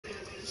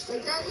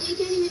Like that, you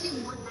can't even do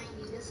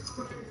 190. This is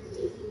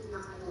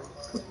 189.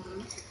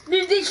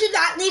 Dude, they should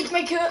at least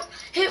make a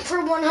hit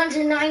for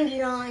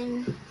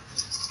 199.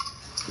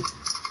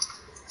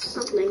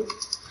 Something.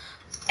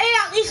 Hey,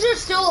 at least there's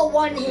still a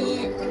one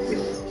hit.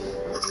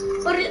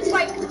 But it's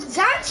like,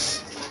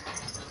 that's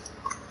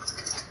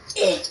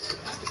it.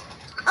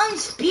 I'm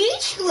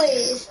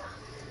speechless.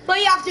 But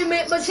you have to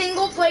admit, the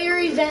single player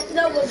event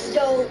though was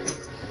dope.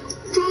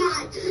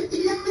 God,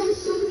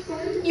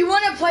 You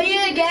want to play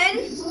it again?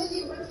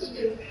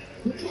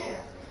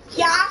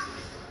 Yeah.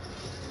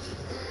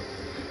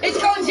 It's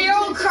called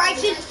Zero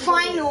Crisis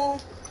Final.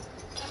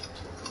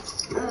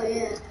 Oh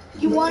yeah.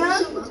 You wanna?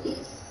 You're so lucky.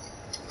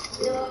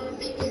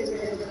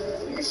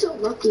 You're so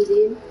lucky,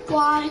 dude.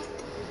 Why?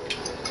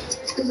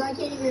 Because I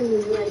can't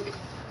even like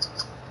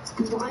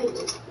buy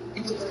it.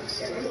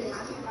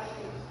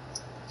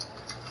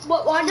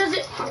 But why does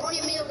it? I won't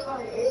even be able to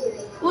buy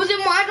anything. Well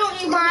then why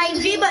don't you buy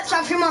V-Bucks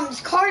off your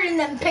mom's card and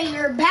then pay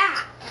her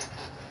back?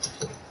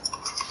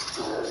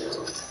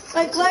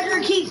 Like let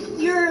her keep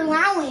your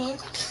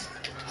allowance.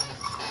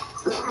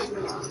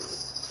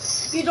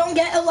 You don't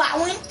get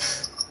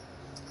allowance?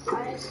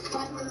 I have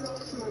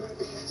 $500 for my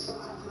birthday, so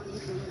I have money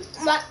for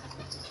it. But,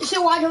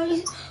 so why don't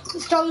you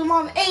just tell your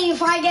mom, hey,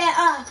 if I get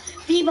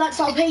V-Bucks,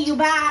 I'll pay you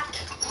back.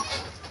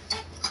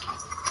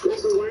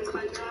 Does it work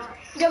like that?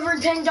 Give her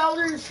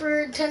 $10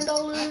 for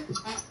 $10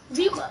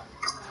 V-Bucks.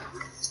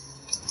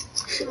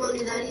 She won't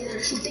do that either.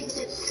 She thinks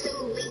it's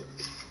still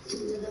linked to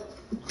the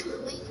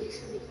link is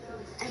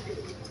Epic.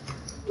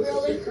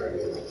 Really?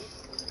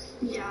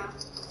 Yeah.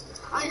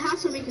 I have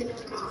to make a new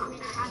account. I mean,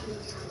 I have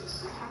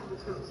an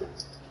account.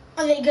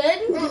 Are they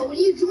good? Bro, what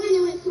are you doing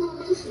in my slow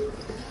motion?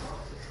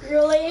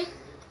 Really?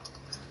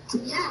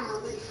 Yeah,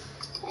 like,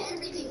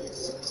 everything is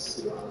so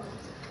slow.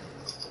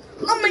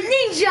 I'm a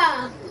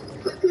ninja!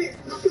 Come here,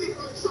 come here.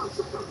 Stop.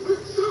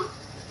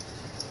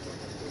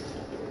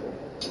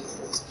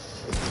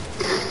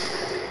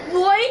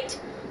 What?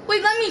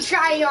 Wait, let me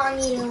try it on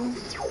you.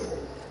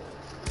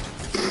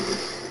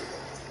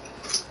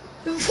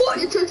 What?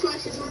 Get your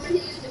questions. I'm gonna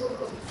hit you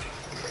with a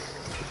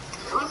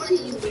I'm gonna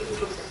hit you with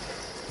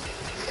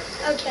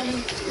a Okay.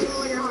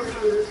 when you're hard.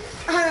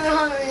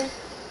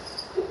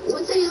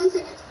 One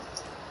second.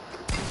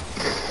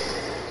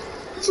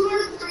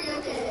 203,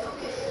 okay.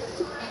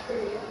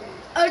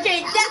 203, Okay,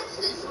 that.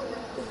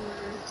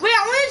 Wait,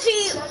 I want to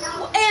see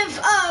if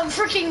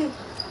freaking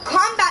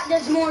combat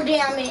does more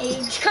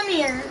damage. Come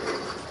here.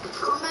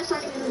 Combat's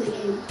not even in the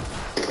game.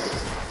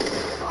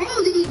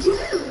 Oh, did he do?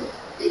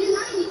 They do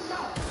 90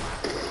 stuff.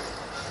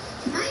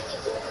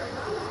 94.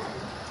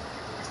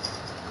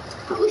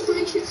 I wish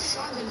my chicken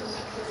shot me.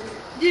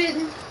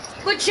 Dude,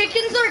 but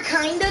chickens are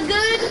kind of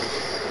good.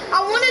 I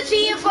want to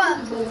see if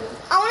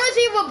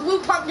a blue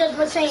pump does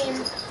the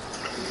same.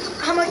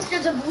 How much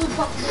does a blue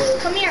pump do?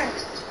 Come here.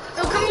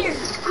 No, come here.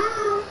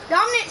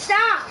 Dominic,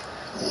 stop.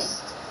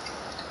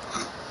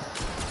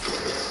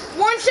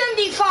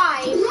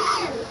 175.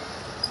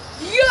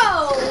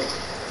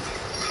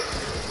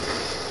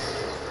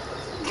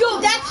 Yo,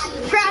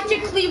 that's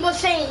practically the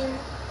same.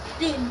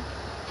 Dude,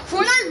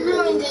 Fortnite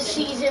ruined this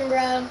season,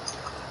 bro.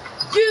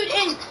 Dude,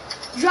 and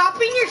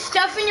dropping your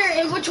stuff in your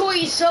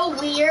inventory is so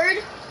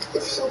weird.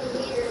 It's so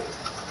weird.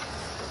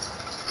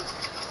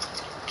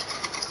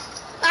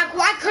 Like,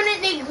 why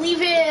couldn't they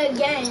leave it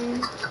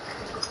again?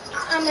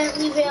 I meant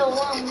leave it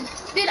alone.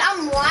 Dude,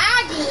 I'm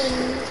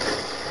lagging.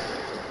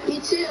 Me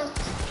too.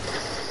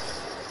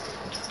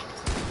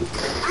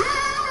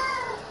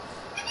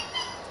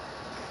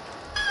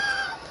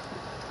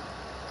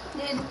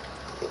 Dude,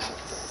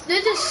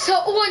 this is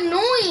so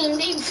annoying.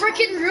 They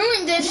freaking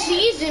ruined this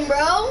season,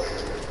 bro.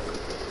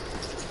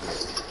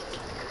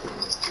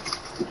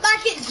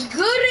 Like, it's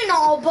good and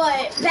all,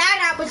 but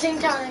bad at the same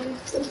time.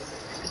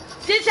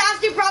 This has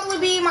to probably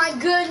be my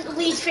good,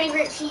 least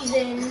favorite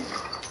season.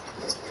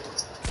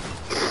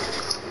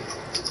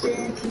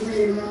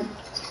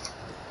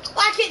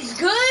 Like, it's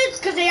good,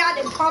 because they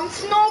added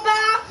pumps and all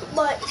that,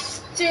 but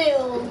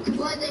still.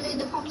 But they made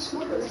the pumps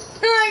smarter.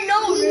 I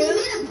know, They dude.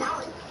 made them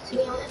balanced, to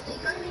be honest. They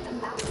could have made them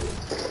balanced.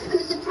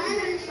 Because the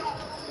primary shot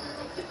was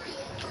like 50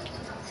 and the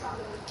jump shot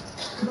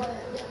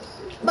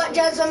was. But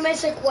just a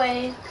mythic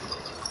way.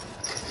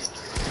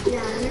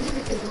 Yeah, I never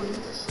make the one.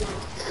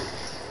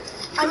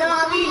 I know,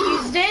 have you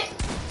used it?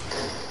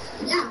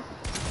 Yeah.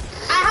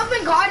 I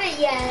haven't got it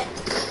yet.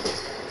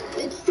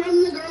 It's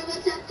from the girl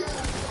that's at the...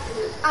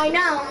 I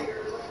know.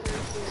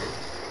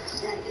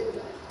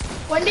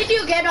 When did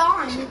you get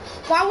on?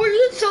 Why were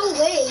you so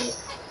late?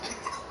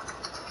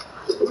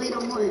 Wait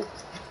on what?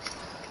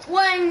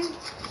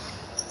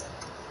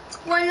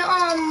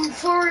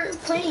 For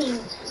playing.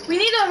 We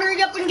need to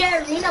hurry up and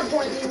get arena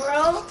points, bro.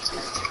 I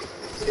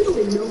don't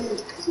even know.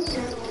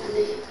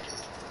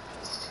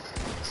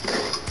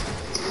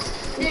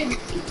 Dude.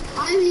 I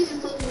haven't even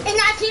played it. And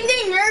I think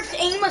they nerfed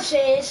aim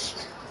assist.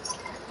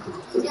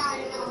 Yeah, I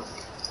know.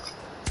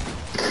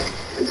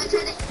 And I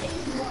tried to aim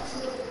more for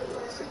the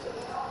freaking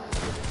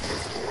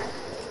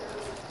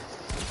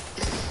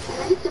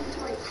I hit them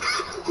twice.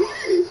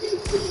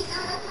 160.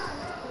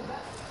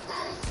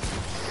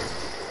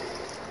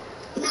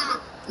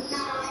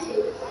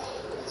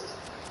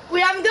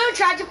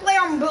 gonna try to play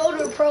on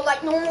Builder Pro,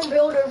 like normal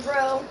Builder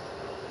Pro.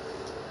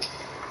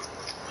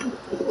 Wait,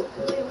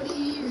 what do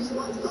you use?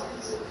 What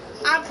buttons?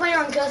 I play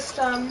on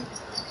custom.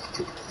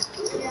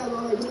 Yeah,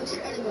 well, like, what's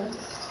your other one?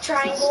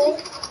 Triangle.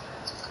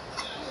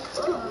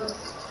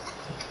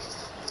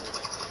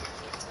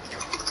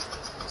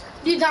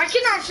 Dude, I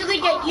can actually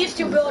get used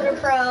to Builder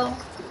Pro.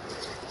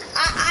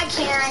 I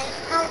can't.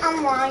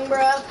 I'm lying,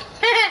 bro.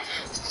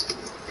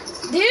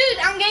 Dude,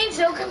 I'm getting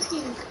so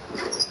confused.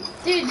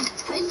 Dude.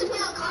 I used to play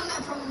on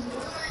Combat from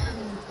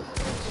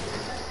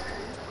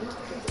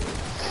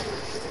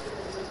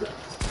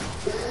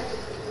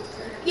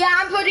Yeah,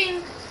 I'm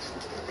putting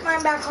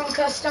mine back on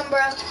custom,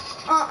 bro.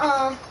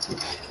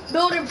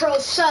 Builder Pro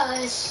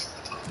sus.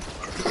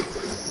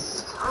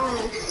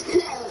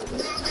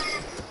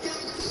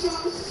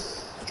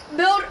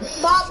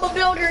 Bob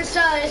Builder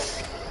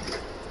sus.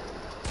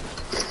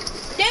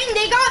 Dang,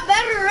 they got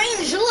better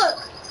range.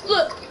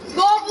 Look.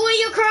 Go all the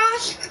way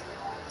across.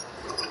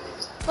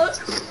 Look.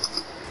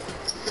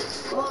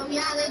 Oh,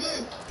 yeah, they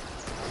did.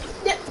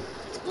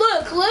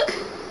 Look.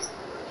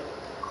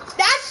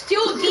 That's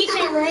still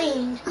decent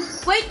range.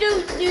 Wait, do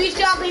you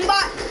still have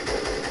aimbot?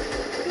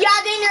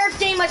 Yeah, they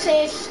nerfed aim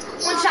assist.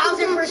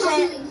 1000%.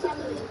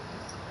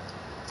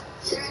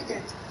 Sit right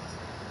there.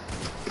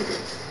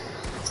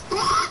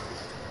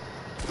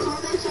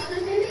 Comment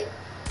shotgun, maybe?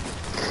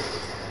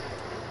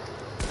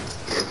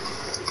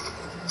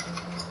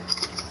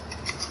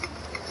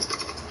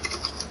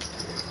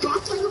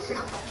 Drop like a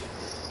front.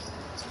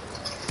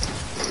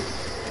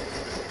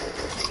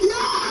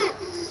 No!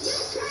 You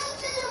shot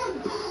me on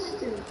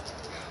ballot.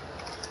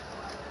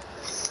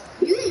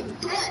 You ain't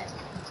dead.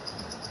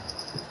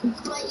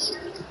 But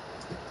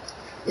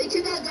they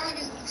took out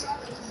Dragon's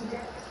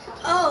shotgun.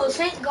 Oh,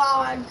 thank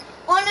God.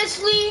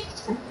 Honestly,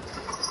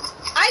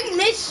 I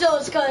miss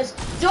those because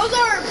those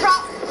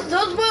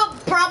will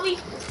probably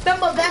be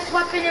the best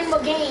weapon in the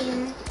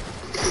game.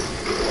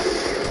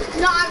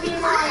 Not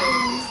even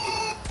lying.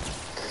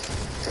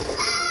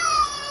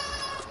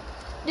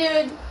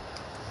 Dude,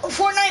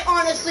 Fortnite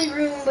honestly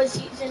ruined the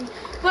season.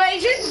 But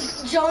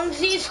Agent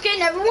Jonesy's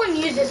skin, everyone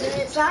uses it.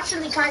 It's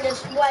actually kind of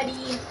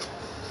sweaty.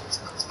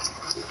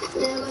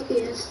 Yeah, like he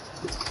is.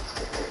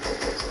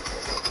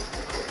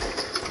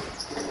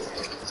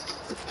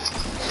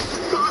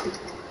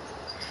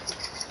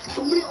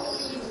 I'm gonna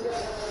only use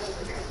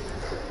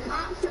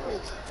not for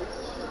like.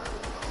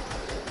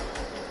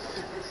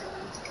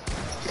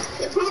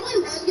 It probably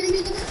was gonna be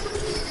the best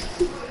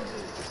one.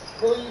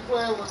 Who are you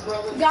playing with,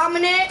 brother?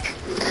 Dominic.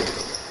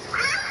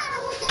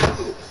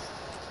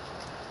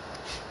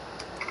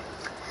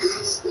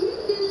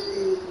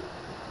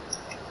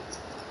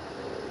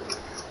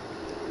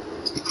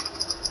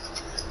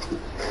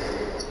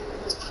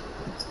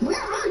 Where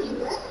are you,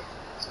 bro?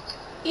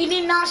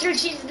 Eating nacho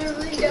cheese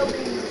Doritos.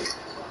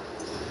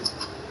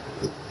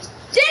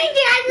 Dang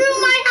it, I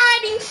ruined my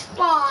hiding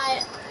spot.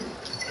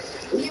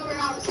 You were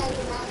outside of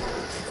that.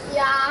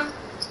 Yeah.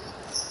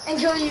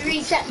 Until you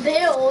reset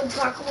builds,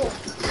 like a little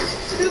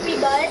poopy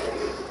butt.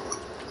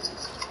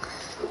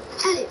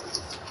 Edit.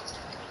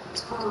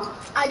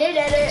 I did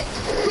edit.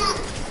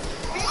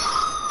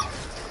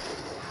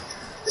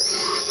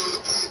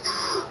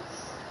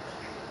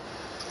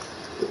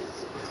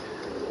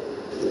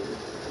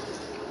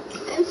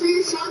 And for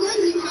your shotgun,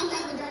 you have to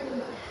have a dragon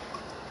gun.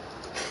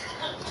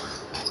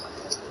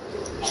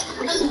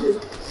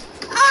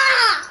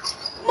 Ah!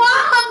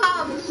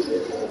 Mom!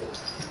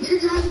 Your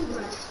dragon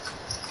gun.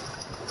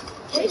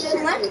 It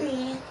doesn't let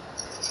me.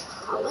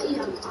 I'll let you.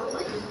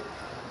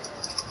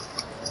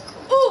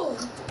 Ooh!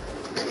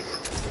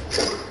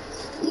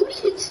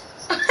 What?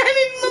 I'm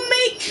in the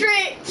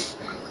Matrix!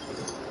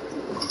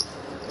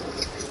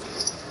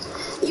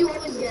 You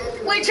always get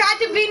it. Wait, try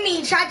to beat me.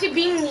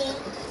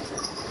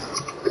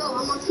 Go,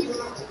 I'm on TV.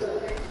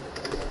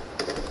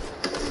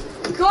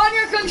 Go on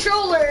your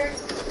controller.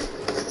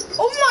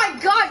 Oh my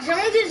God,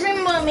 Jones is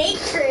in the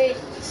Matrix.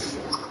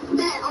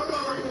 Bet, I'll go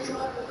on the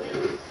controller.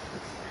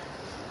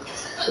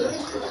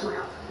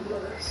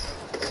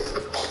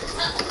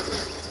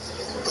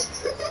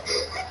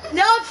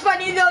 No, it's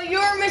funny though, you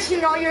were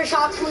missing all your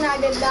shots when I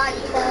did that,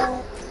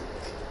 emo.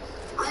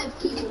 I have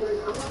keyboard.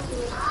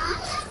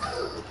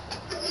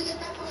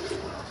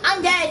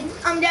 I'm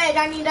dead.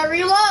 I need to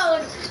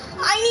reload.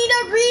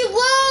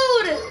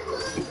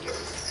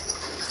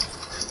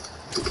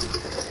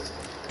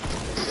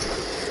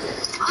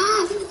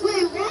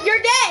 Wait, what?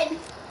 You're dead.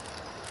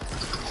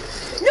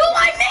 No,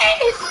 I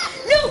missed.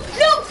 No,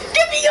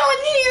 get me on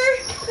here.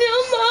 No,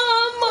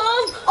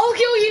 mom. I'll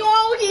kill you.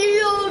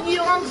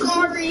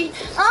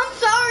 I'm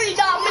sorry,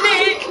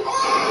 Dominic.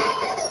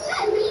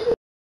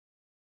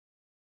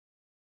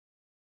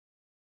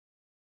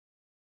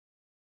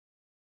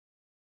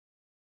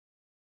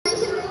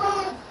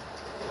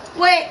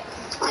 Wait.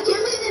 I can't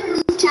believe they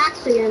removed tax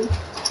again.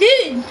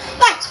 Dude,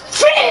 like,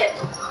 trip!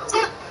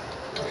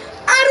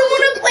 I don't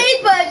want to play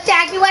but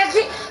attack you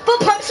actually, but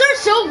pumps are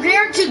so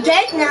rare to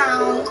get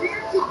now.